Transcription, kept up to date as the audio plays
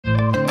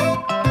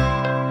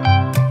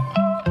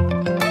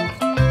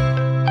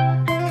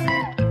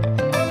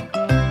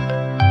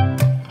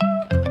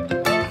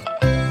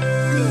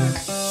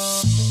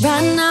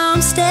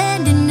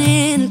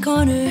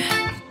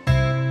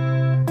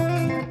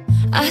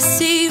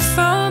see you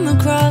from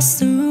across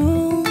the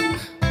room.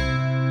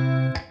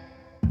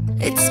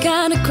 It's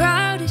kinda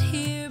crowded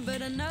here,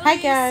 but I know. Hi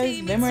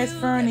guys, Glamorous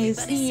Ferne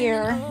is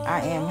here. I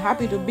am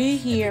happy to be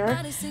here.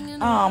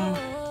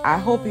 I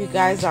hope you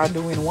guys are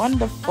doing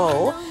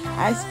wonderful.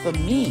 As for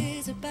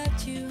me,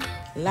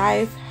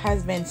 life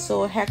has been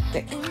so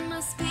hectic.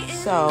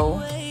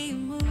 So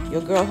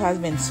your girl has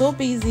been so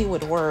busy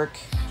with work,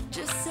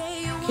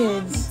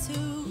 kids,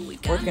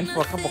 working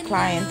for a couple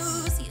clients.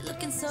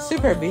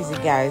 Super busy,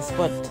 guys,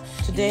 but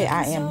today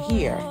I am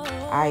here.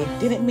 I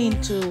didn't mean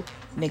to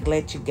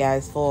neglect you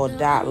guys for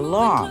that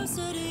long.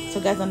 So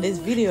guys, on this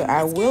video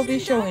I will be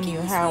showing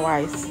you how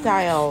I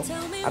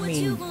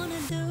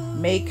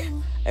make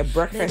a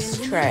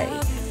breakfast tray,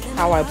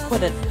 how I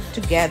put it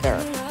together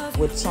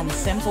with some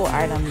simple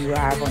item you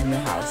have on your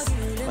house.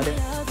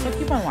 So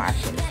keep on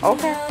watching,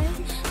 okay?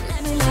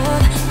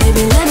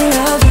 Baby, let me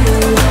love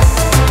you.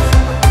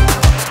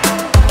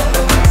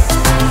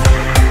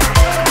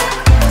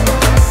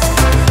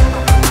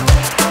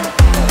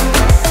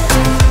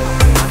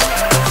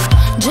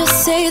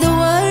 Say the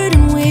word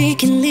and we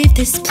can leave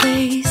this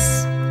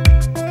place.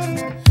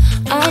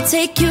 I'll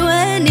take you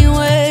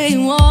anywhere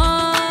you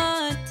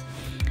want.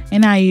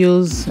 And I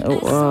use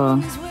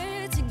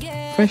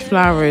fresh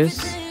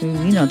flowers,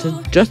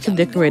 to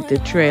decorate the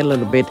tray a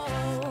little bit,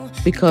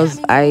 because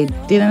I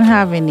didn't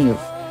have any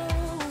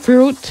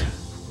fruit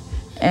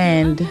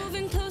and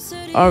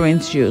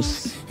orange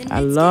juice. I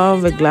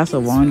love a glass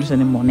of orange juice in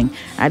the morning.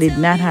 I did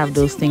not have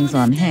those things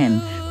on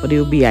hand, but it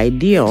would be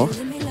ideal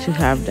to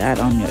have that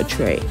on your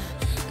tray.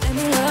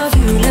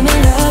 Let me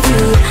love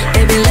you,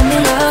 baby, let me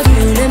love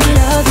you, let me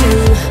love you.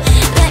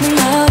 Let me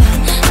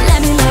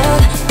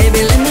love,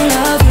 baby, let me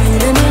love you,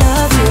 let me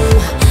love you.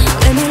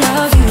 Let me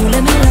love you,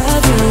 let me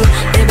love you,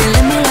 baby,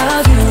 let me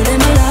love you, let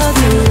me love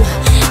you.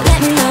 Let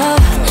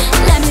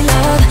me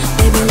love,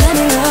 baby, let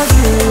me love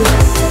you.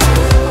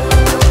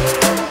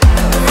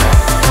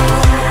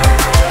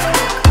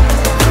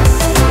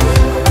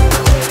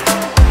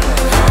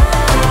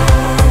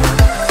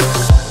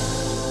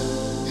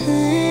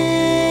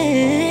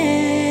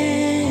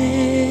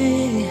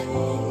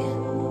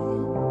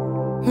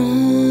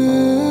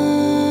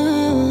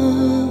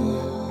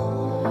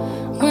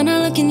 When I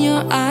look in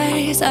your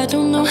eyes, I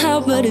don't know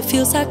how, but it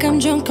feels like I'm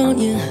drunk on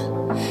you.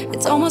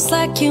 It's almost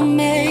like you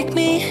make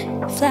me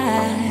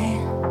fly.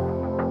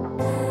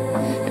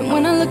 And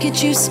when I look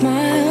at you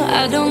smile,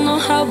 I don't know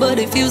how, but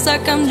it feels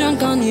like I'm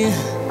drunk on you.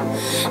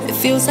 It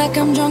feels like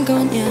I'm drunk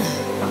on you.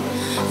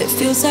 It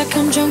feels like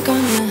I'm drunk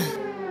on you.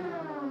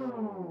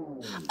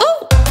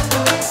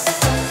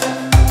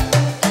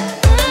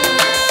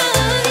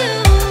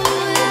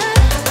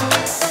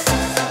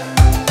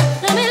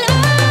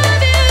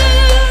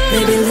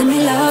 Baby, let me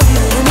love you,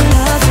 let me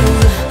love you.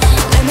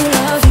 Let me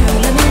love you,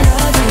 let me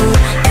love you.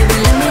 Baby,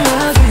 let me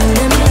love you,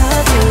 let me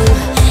love you.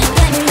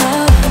 Let me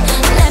love,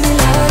 let me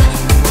love,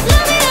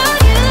 let me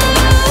love you.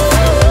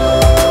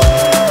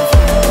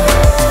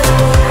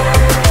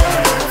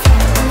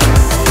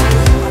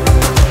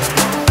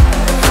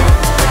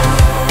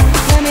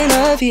 Let me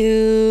love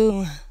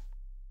you.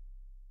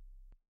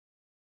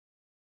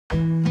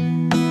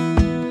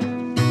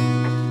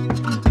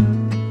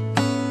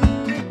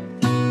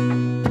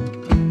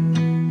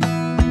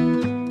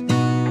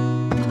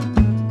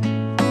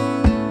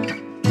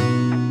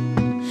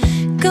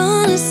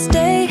 Gonna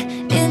stay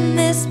in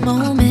this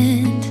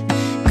moment.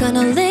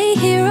 Gonna lay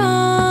here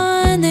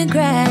on the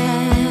grass.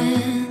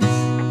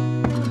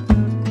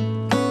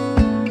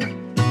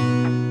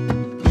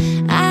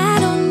 I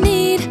don't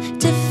need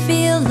to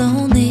feel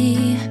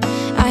lonely.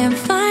 I am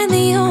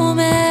finally home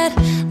at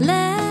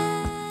last.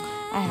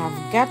 I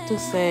have got to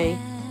say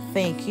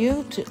thank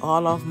you to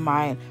all of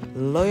my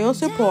loyal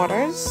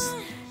supporters,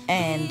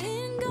 and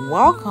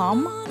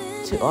welcome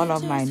to all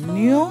of my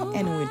new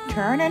and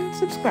returning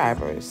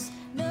subscribers.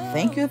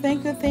 Thank you,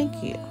 thank you,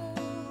 thank you.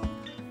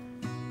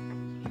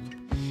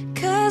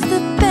 'Cause the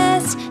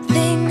best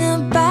thing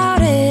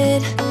about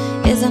it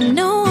is I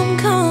know I'm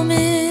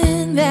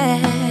coming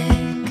back.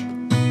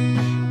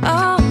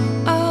 Oh,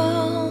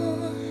 oh.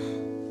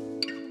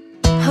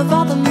 Of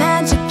all the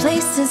magic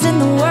places in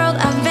the world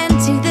I've been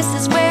to, this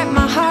is where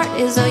my heart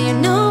is. Oh, you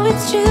know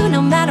it's true.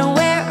 No matter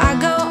where I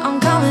go, I'm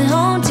coming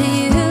home to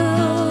you.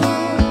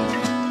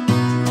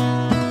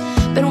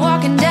 Been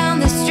walking down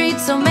the street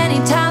so many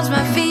times,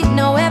 my feet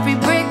know every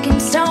brick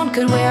and stone.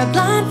 Could wear a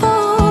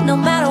blindfold. No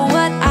matter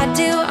what I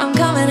do, I'm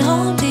coming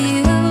home to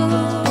you.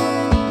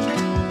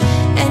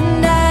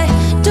 And I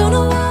don't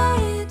know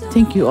why.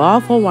 Thank you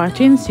all for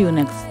watching. See you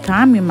next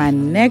time in my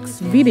next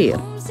video.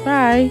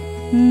 Bye.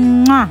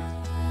 Mwah.